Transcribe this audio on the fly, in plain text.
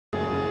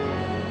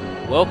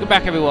Welcome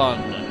back, everyone.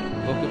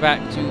 Welcome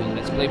back to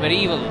Let's Play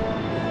MediEvil.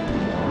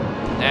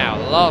 Now,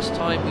 the last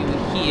time we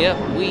were here,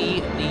 we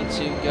need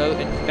to go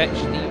and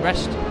fetch the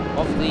rest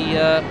of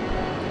the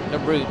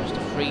rooms to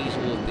freeze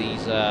all of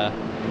these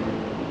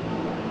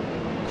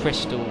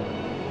crystal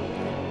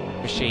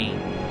machine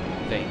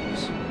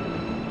things.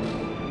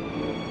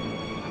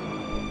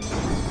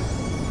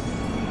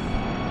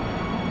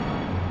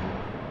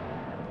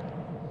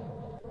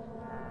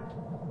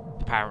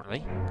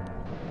 Apparently.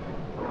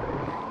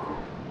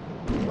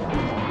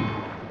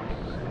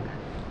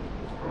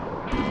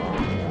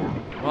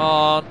 Come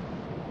on.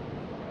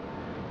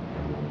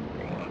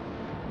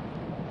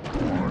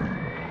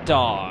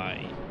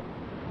 Die.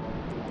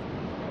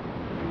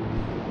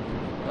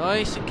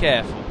 Nice and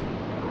careful.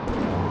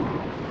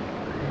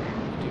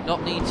 Do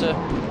not need to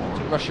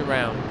rush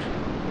around.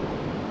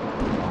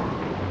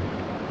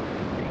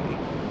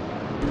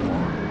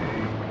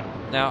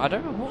 Now, I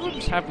don't know, what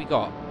rooms have we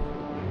got?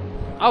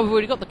 Oh, we've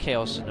already got the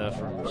Chaos and Earth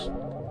rooms.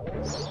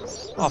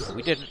 Oh, I thought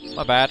we didn't.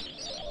 My bad.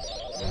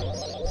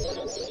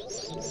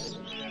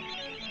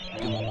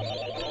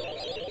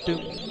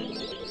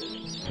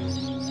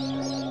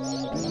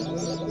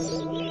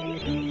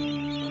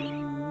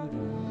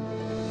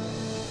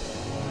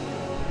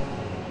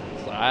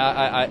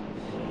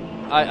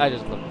 I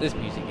just love this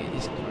music. It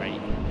is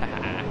great.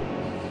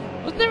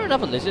 Wasn't there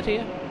another lizard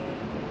here?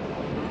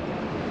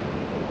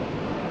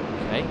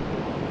 Okay.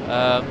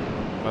 Well,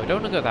 we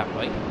don't want to go that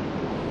way.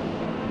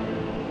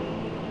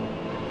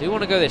 Do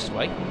want to go this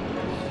way.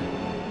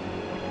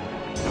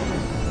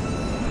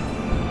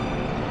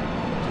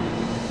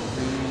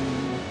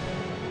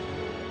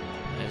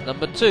 There's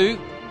number 2.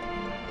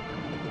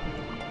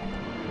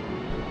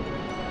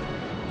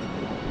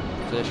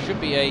 There should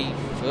be a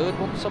third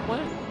one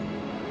somewhere.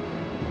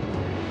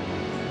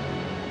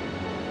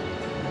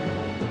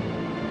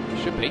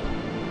 Should be.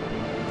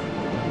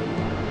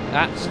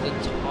 That's the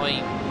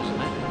time,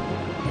 isn't it?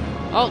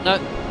 Oh no,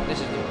 this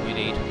is what we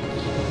need.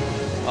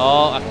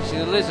 Oh, I can see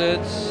the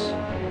lizards.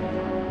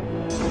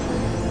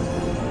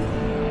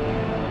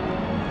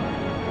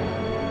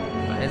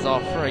 There's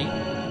our 3.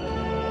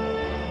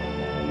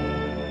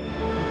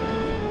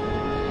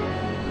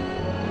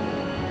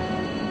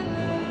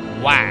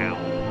 Wow,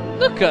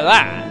 look at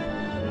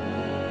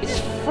that! It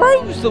just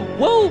froze the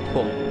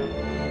whirlpool.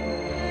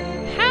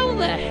 How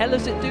the hell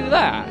does it do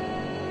that?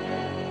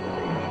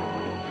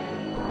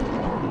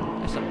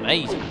 That's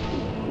amazing.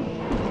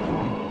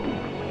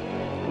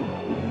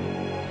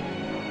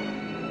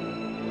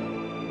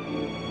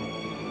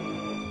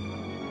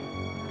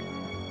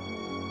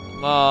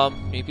 Mom,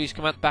 can you please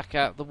come back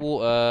out of the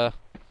water?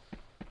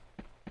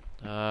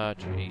 Ah,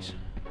 jeez.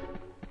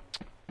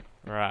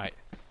 Right.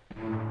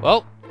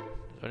 Well,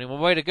 there's only one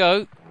way to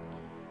go.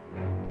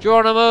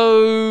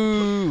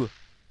 Geronimo!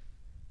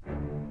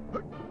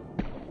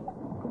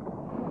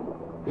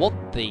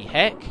 What the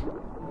heck?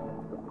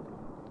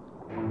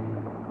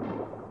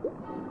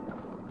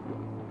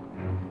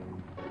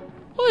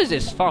 What is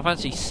this? Final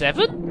Fantasy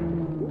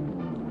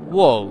 7?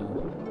 Whoa.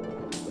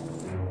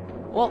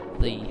 What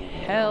the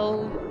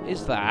hell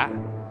is that?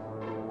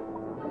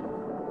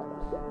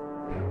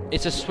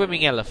 It's a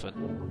swimming elephant.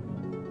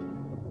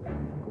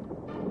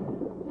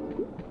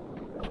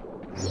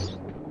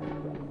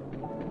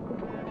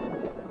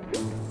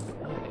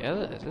 Oh, yeah,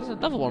 there's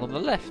another one on the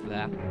left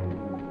there.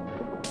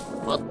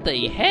 What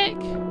the heck?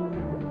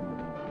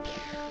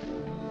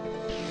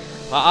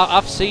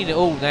 I've seen it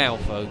all now,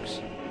 folks.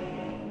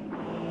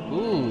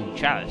 Ooh,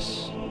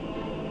 chalice.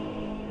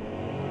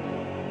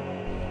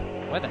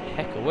 Where the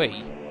heck are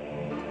we?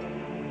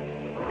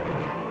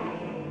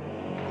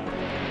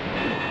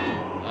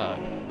 Oh.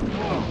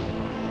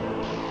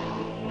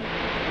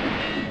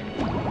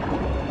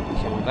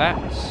 Kill that.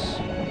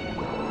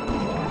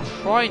 I'm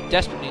trying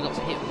desperately not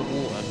to hit the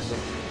water because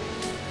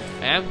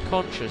I am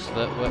conscious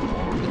that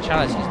the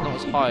chalice is not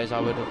as high as I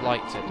would have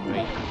liked it to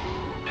be.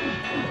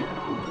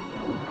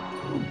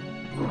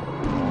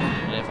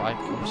 And if I'm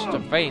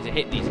failing to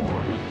hit these.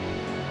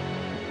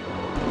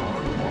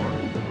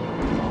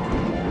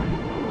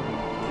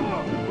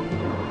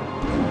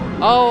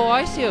 Oh,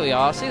 I see where we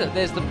are. I see that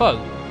there's the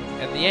boat,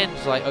 and the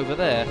end's like over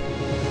there,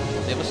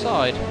 on the other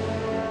side.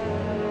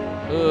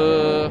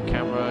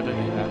 Camera, don't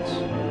do that.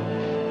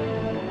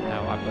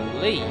 Now, I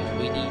believe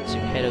we need to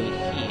head over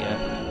here.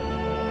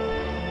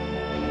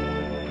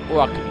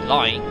 Or I could be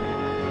lying.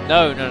 No,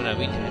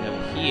 we need to head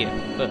over here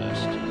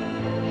first.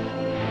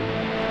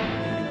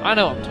 I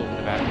know what I'm talking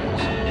about.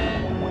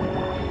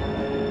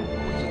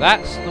 So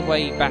that's the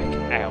way back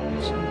out.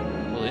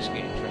 Well, this is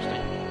getting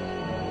interesting.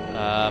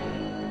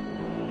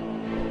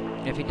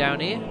 Anything down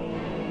here?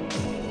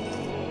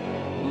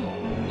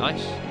 Ooh,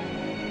 nice.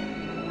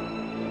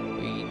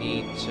 We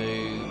need to...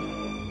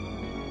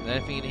 Is there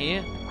anything in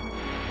here?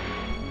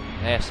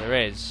 Yes, there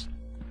is.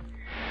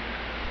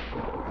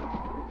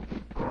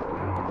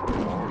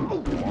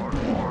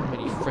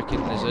 Many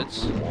frickin' lizards.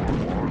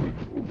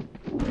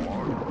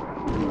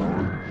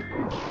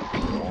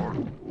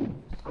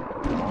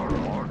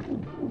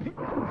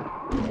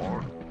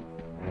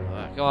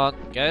 Come on,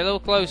 get a little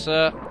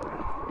closer.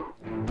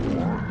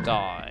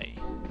 Die.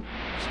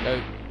 Let's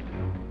go.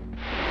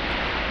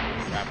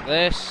 Grab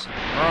this.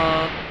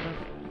 Run.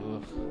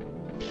 Ugh.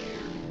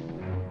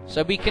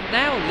 So we can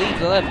now leave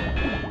the level.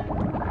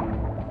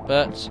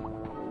 But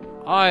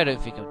I don't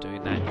think I'm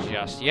doing that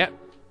just yet.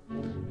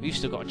 We've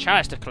still got a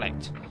chalice to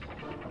collect.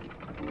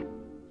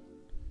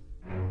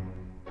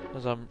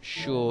 As I'm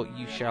sure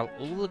you shall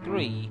all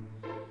agree.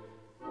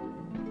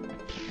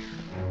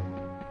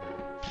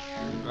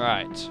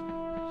 Right.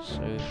 So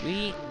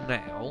we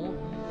now...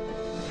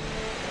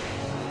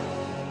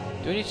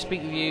 Do I need to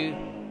speak with you?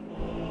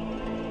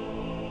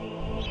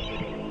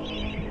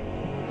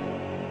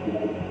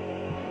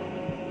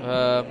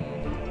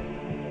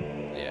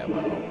 Yeah,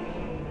 why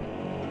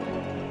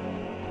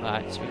not?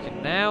 Right, so we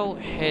can now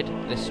head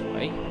this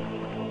way.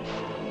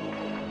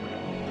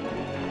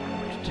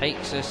 Which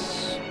takes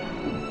us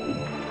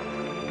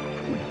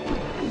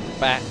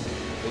back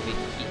over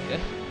here.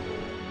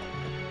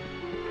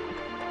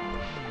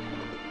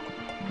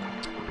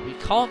 We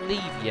can't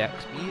leave yet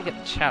because we need to get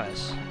the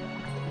chalice.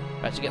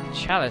 But to get the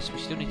chalice, we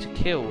still need to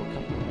kill a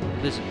couple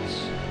of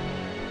lizards.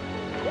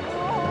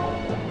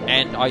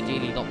 And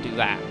ideally not do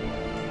that.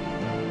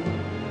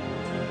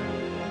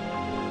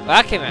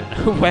 That came out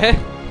of nowhere.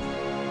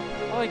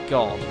 My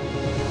god.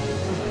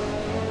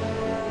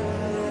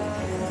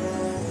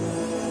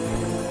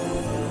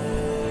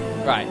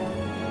 Right.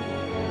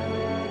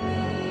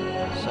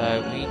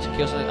 So we need to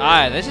kill something.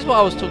 Ah, this is what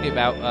I was talking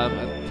about. I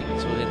think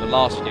this was in the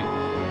last video.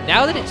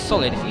 Now that it's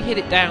solid, if you hit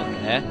it down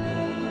there.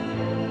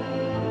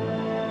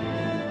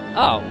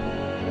 Oh.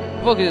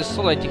 Well, because it's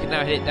solid, you can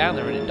now hit it down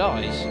there and it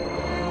dies.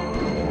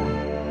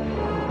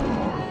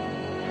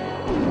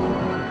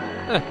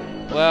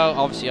 Well,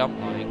 obviously I'm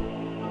lying.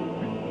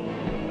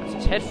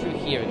 Let's head through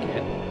here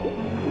again.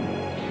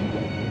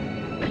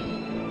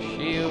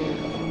 Shield.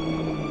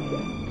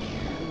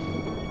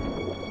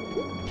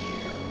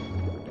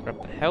 Grab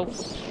the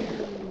health.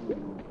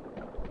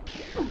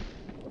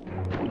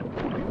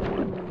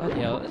 Bloody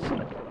hell, that's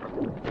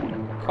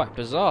quite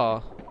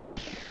bizarre.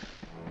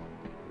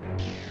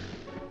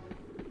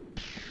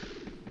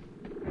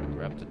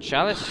 Grab the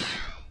chalice.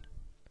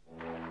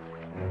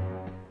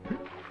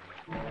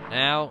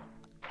 Now,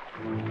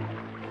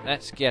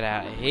 let's get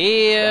out of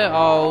here.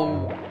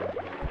 Oh,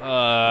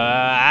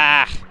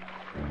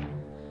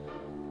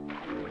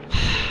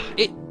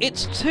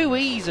 it's too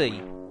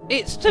easy.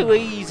 It's too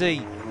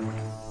easy.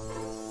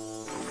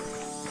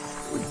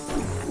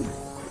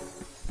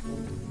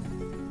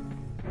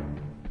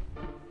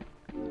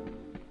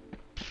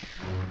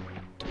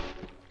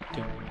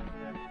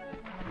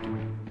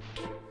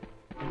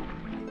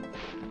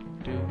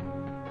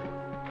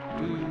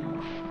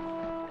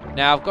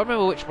 Now I've got to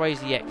remember which way is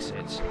the exit.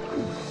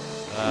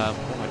 What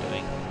am I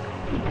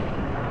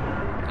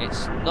doing?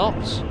 It's not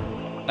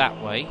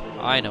that way.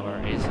 I know where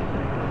it is.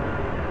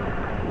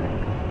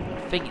 I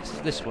think it's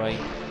this way.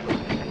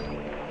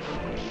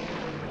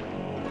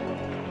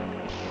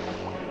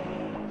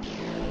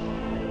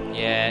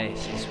 Yeah,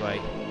 it's this way.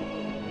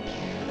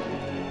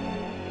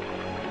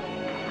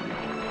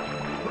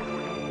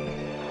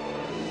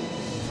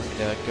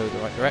 Trying to go the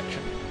right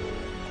direction.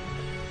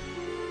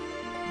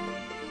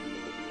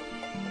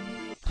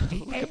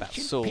 The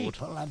ancient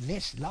people of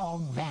this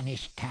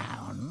long-vanished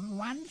town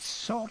once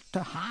sought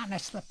to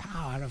harness the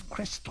power of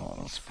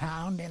crystals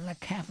found in the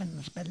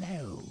caverns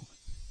below.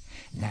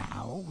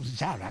 Now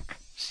Zarok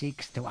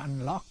seeks to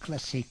unlock the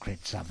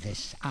secrets of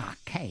this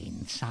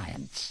arcane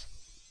science.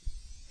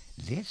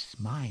 This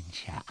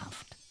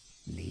mineshaft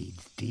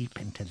leads deep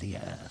into the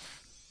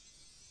earth,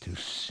 to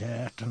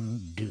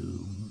certain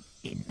doom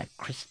in the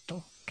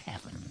crystal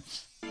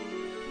caverns.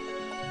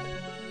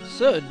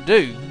 Certain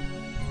doom?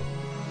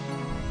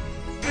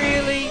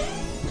 Really?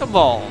 Come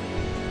on.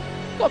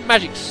 You've got a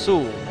magic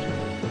sword.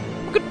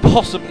 What could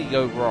possibly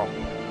go wrong?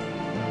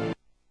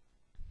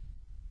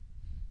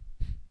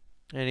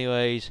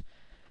 Anyways.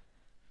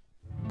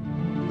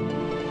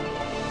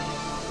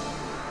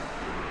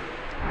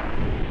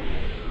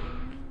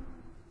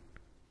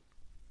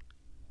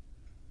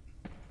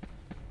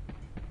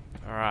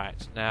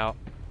 Alright, now,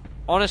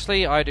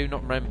 honestly, I do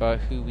not remember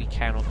who we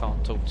can or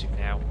can't talk to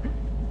now.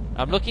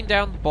 I'm looking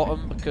down the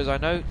bottom because I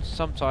know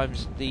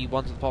sometimes the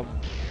ones at the bottom...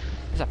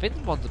 I think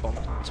the ones at the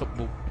bottom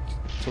will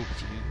talk to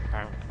you,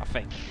 apparently. I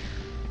think.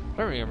 I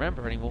don't really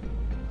remember anymore.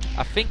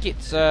 I think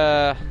it's,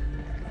 yeah,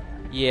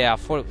 I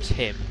thought it was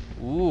him.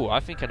 Ooh, I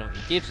think I know what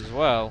he gives as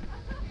well.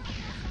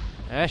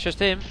 Yeah, it's just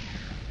him.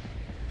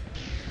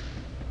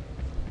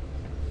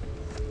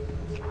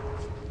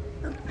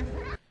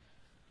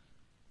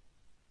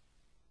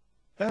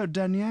 Oh,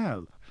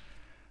 Danielle.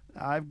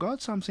 I've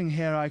got something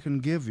here I can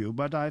give you,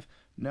 but I've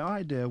no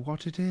idea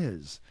what it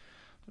is.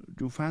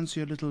 Do you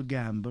fancy a little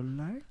gamble,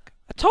 like?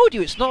 I told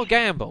you it's not a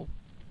gamble.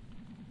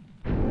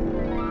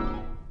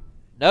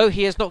 No,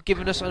 he has not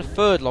given us a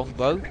third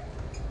longbow.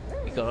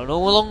 We got a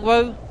normal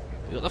longbow.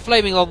 We got the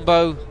flaming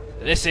longbow.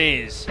 This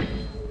is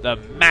the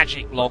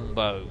magic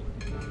longbow.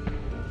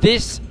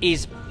 This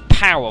is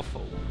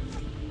powerful.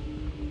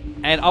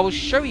 And I will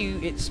show you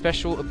its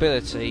special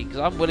ability, because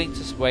I'm willing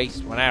to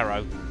waste one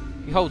arrow.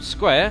 If you hold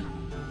square...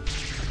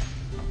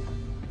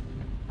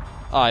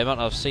 Oh, you might not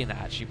have seen that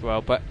actually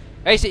well, but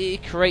basically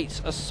it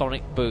creates a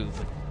sonic boom.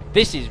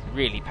 This is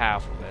really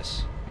powerful,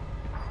 this.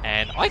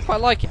 And I quite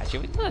like it actually.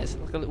 I mean, it's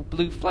like a little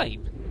blue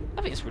flame.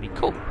 I think it's really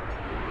cool.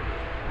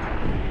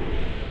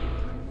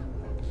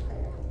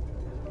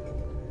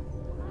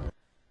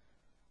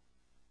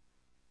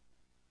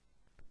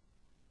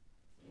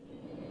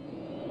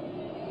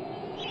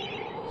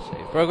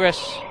 Save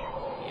progress.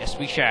 Yes,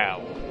 we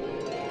shall.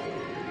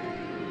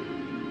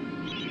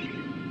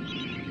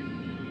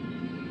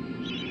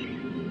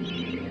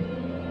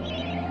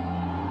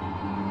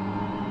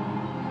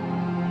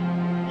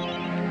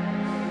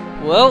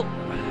 Well,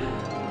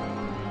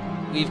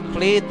 we've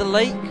cleared the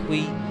lake.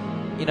 We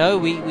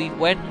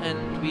went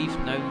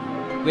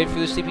and went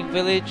through the sleeping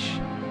village.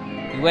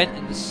 We went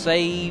and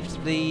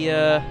saved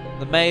the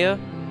mayor,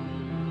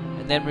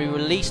 and then we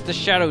released the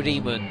shadow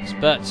demons.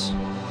 But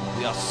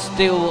we are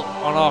still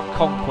on our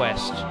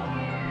conquest,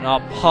 on our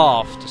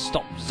path to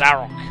stop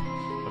Zarok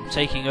from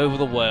taking over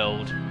the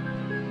world.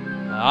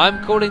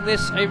 I'm calling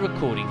this a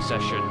recording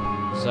session.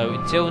 So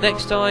until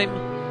next time,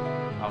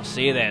 I'll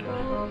see you then.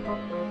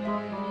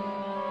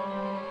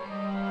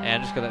 And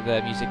I'm just gonna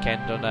let the music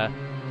end on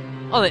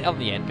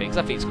the end bit, because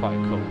I think it's quite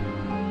cool.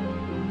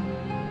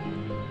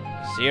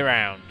 See you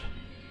around.